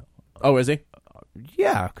pinned. Oh, is he?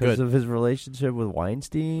 Yeah, because of his relationship with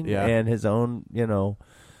Weinstein and his own,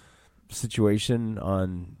 situation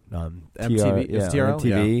on MTV.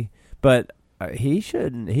 MTV. But he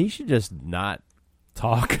should just not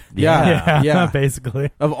talk. Yeah,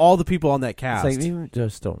 basically. Of all the people on that cast, it's like, even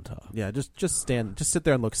just don't talk. Yeah, just sit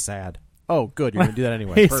there and look sad. Oh, good, you're gonna do that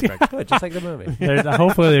anyway. Perfect. Good, just like the movie.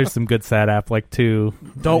 Hopefully, there's some good sad Affleck too.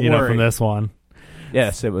 Don't worry from this one.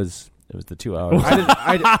 Yes, it was the 2 hours. 2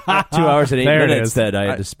 2 hours and 8 minutes that I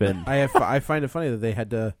had to spend. I find it funny that they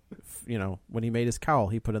had to, when he made his cowl,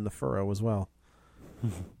 he put in the furrow as well.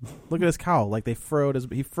 Look at his cowl. Like, he furrowed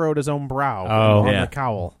his own brow on the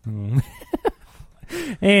cowl.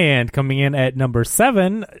 And coming in at number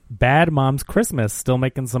 7, Bad Moms Christmas, still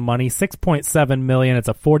making some money, $6.7 million. It's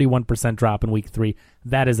a 41% drop in week 3.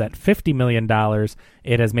 That is at $50 million.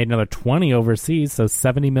 It has made another 20 overseas, so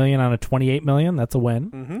 $70 million on a $28 million. That's a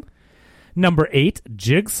win. Mm-hmm. Number 8,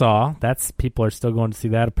 Jigsaw. People are still going to see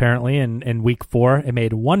that apparently. In week 4, it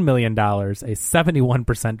made $1 million, a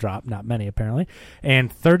 71% drop. Not many apparently, and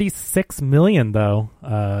 $36 million though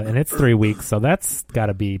in its 3 weeks. So that's got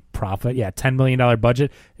to be profit. Yeah, $10 million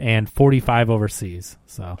budget and 45 overseas.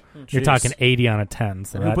 So you're talking 80 on a 10.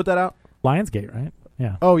 So who put that out? Lionsgate, right?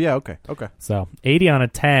 Yeah. Oh yeah. Okay. So 80 on a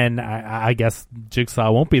 10. I guess Jigsaw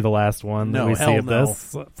won't be the last one that we see of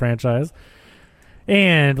this franchise.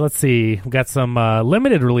 And let's see, we've got some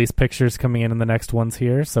limited release pictures coming in the next ones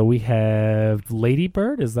here. So we have Lady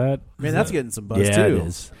Bird. That's getting some buzz too. It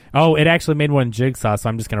is. Oh, it actually made one in Jigsaw, so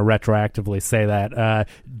I'm just going to retroactively say that.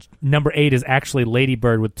 Number 8 is actually Lady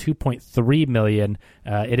Bird with $2.3 million.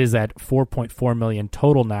 It is at $4.4 million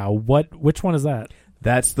total now. Which one is that?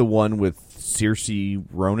 That's the one with Saoirse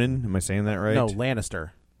Ronan. Am I saying that right? No,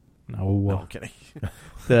 Lannister. No, I'm kidding.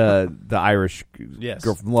 the Irish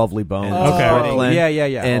girl from Lovely Bones. Okay.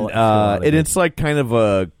 Yeah. And it's like kind of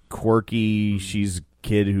a quirky, she's a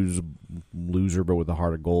kid who's a loser but with a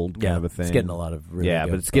heart of gold kind of a thing. It's getting a lot of really good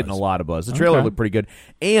but it's buzz. getting a lot of buzz. The trailer looked pretty good.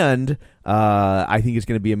 And I think it's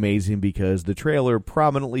going to be amazing because the trailer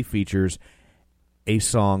prominently features a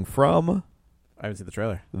song from I haven't seen the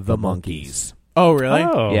trailer. The Monkees. Oh, really?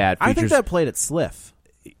 Oh. Yeah, it features, I think that played at Sliff.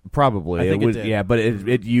 Probably. I think it did. Yeah, but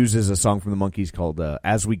it uses a song from the Monkees called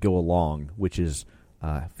As We Go Along, which is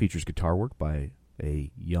features guitar work by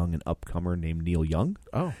a young and upcomer named Neil Young.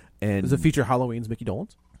 Oh. And does it feature Halloween's Mickey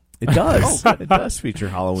Dolenz? It does. It does feature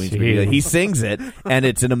Halloween's Mickey Dolenz. He sings it, and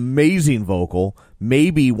it's an amazing vocal,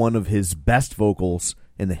 maybe one of his best vocals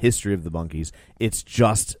in the history of the Monkees. It's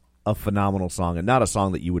just a phenomenal song, and not a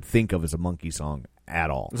song that you would think of as a Monkey song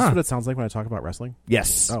at all. Is this what it sounds like when I talk about wrestling?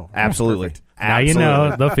 Yes. Oh, absolutely. perfect. Now you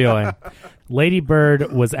know the feeling. Lady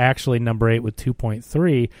Bird was actually number 8 with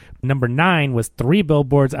 2.3. Number 9 was 3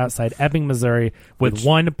 Billboards Outside Ebbing, Missouri with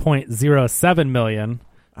 1.07 million,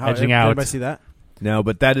 edging out. Did anybody see that? No,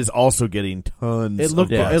 but that is also getting tons It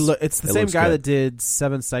looked. of buzz. It's the same guy that did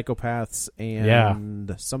 7 Psychopaths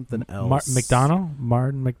and something else.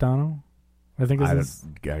 Martin McDonald. I think it's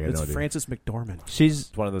no idea. Frances McDormand.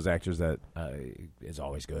 She's one of those actors that is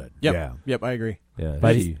always good. Yep. Yeah. Yep, I agree. Yeah,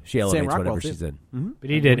 But she elevates Rockwell, whatever too. she's in. Mm-hmm. But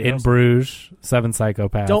he did In Bruges, 7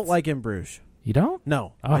 Psychopaths. Don't like In Bruges. You don't?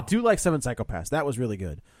 No. Oh. I do like 7 Psychopaths. That was really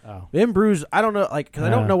good. Oh. In Bruges, I don't know, because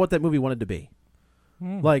I don't know what that movie wanted to be.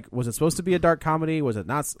 Like, was it supposed to be a dark comedy? Was it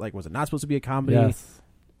not supposed to be a comedy? Yes.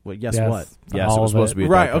 Well, yes. What? Yes, it was supposed to be a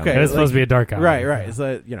dark right. comedy. Okay, It was supposed to be a dark comedy. Right. It's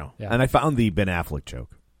Yeah. And I found the Ben Affleck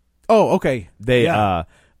joke. Oh, okay. They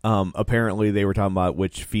apparently they were talking about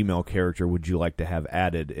which female character would you like to have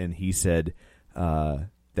added, and he said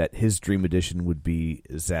that his dream edition would be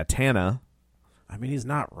Zatanna. I mean, he's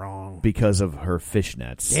not wrong. because of her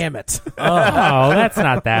fishnets. Damn it. Oh, that's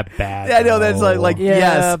not that bad. I know that's like Yeah,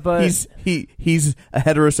 yes, but- he's a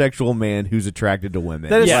heterosexual man who's attracted to women.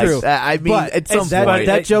 That is Yes. true. I mean, But at some that- point,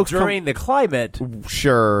 that joke's during the climate.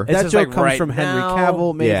 sure. It's That just joke like comes right from Henry now,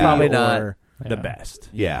 Cavill, maybe. Yeah. Probably or- not the best.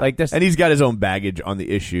 Yeah, Like this. and he's got his own baggage on the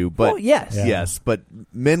issue. But Well, yes. Yeah. yes, but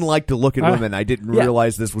men like to look at women. I didn't Yeah.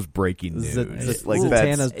 realize this was breaking news. Like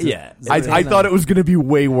that's, Zatanna's- Yeah. I thought it was going to be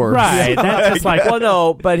way worse. Right. That's just like, Well,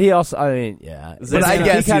 no, but he also. I mean, yeah. But I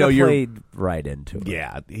guess, he kind of you're played right into it.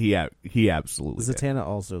 Yeah, he absolutely did. Zatanna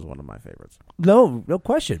also is one of my favorites. No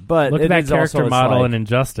question. But look it at that is also, character it's model like, in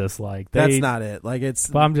Injustice. Like That's they, not it. Like it's.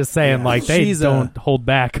 But I'm just saying, Yeah. like they She's don't hold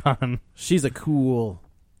back on. She's a cool.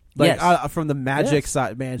 Like Yes. from the magic Yes.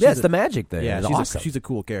 side, man. Yes, she's the magic thing. Yeah, is she's awesome. she's a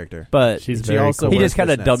cool character. But She's she very also cool. he wears just kind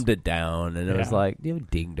of fishnets. dumbed it down, and it was Yeah. like,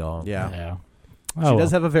 ding dong. Yeah. Yeah. She Oh,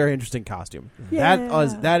 does well. have a very interesting costume. Yeah.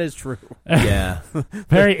 That is true. Yeah.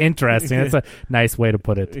 Very interesting. That's a nice way to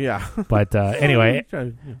put it. Yeah. But anyway,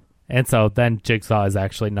 and so then Jigsaw is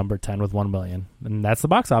actually number 10 with 1 million, and that's the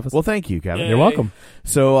box office. Well, thank you, Kevin. You're welcome.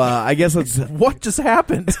 So I guess let's. What just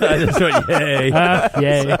happened? Yay.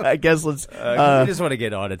 Yay. I guess let's. I just want to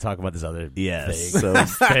get on and talk about this other Yes. thing. So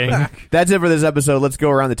Thing. that's it for this episode. Let's go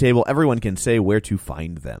around the table. Everyone can say where to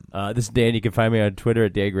find them. This is Dan. You can find me on Twitter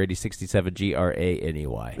at DanGrady67,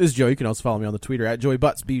 GRANEY. This is Joe. You can also follow me on the Twitter at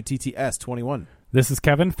JoeyButts, BUTTS21. This is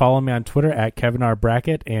Kevin. Follow me on Twitter at Kevin R.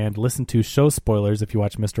 Brackett and listen to show spoilers if you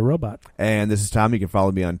watch Mr. Robot. And this is Tom. You can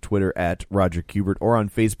follow me on Twitter at Roger Kubert or on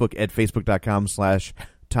Facebook at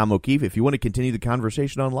Facebook.com/Tom O'Keefe. If you want to continue the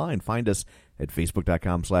conversation online, find us at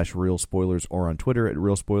Facebook.com/Real Spoilers or on Twitter at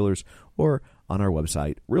Real Spoilers or on our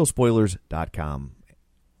website, RealSpoilers.com.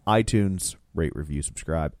 iTunes, rate, review,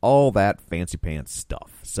 subscribe, all that fancy pants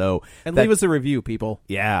stuff. So And leave us a review, people.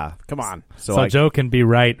 Yeah. Come on. So Joe can be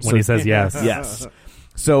right when he says yes. Yes.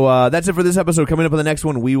 So that's it for this episode. Coming up on the next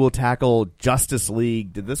one, we will tackle Justice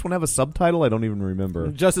League. Did this one have a subtitle? I don't even remember.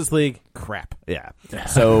 Justice League, crap. Yeah.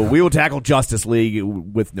 So we will tackle Justice League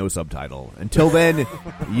with no subtitle. Until then,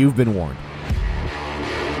 you've been warned.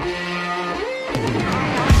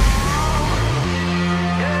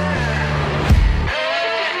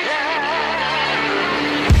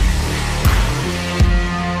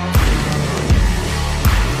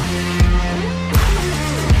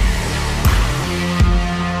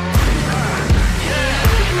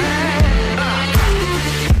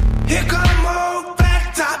 Here come old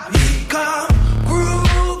back top, he come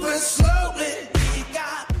grooving slowly. He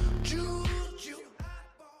got juju.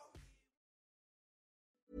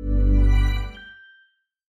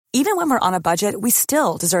 Even when we're on a budget, we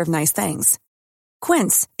still deserve nice things.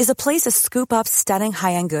 Quince is a place to scoop up stunning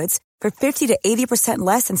high-end goods for 50 to 80%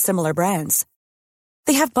 less than similar brands.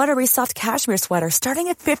 They have buttery soft cashmere sweaters starting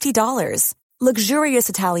at $50, luxurious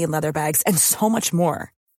Italian leather bags, and so much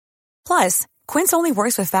more. Plus, Quince only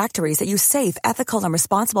works with factories that use safe, ethical, and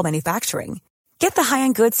responsible manufacturing. Get the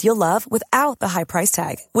high-end goods you'll love without the high price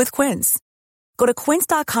tag with Quince. Go to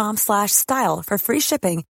quince.com/style for free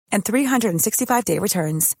shipping and 365-day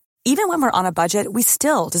returns. Even when we're on a budget, we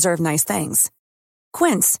still deserve nice things.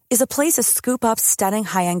 Quince is a place to scoop up stunning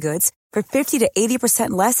high-end goods for 50 to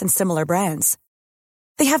 80% less than similar brands.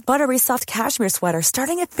 They have buttery soft cashmere sweaters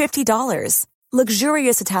starting at $50,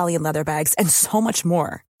 luxurious Italian leather bags, and so much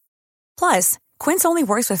more. Plus, Quince only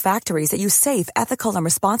works with factories that use safe, ethical, and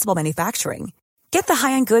responsible manufacturing. Get the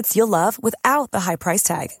high-end goods you'll love without the high price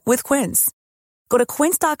tag with Quince. Go to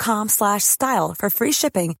quince.com/style for free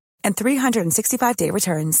shipping and 365-day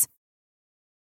returns.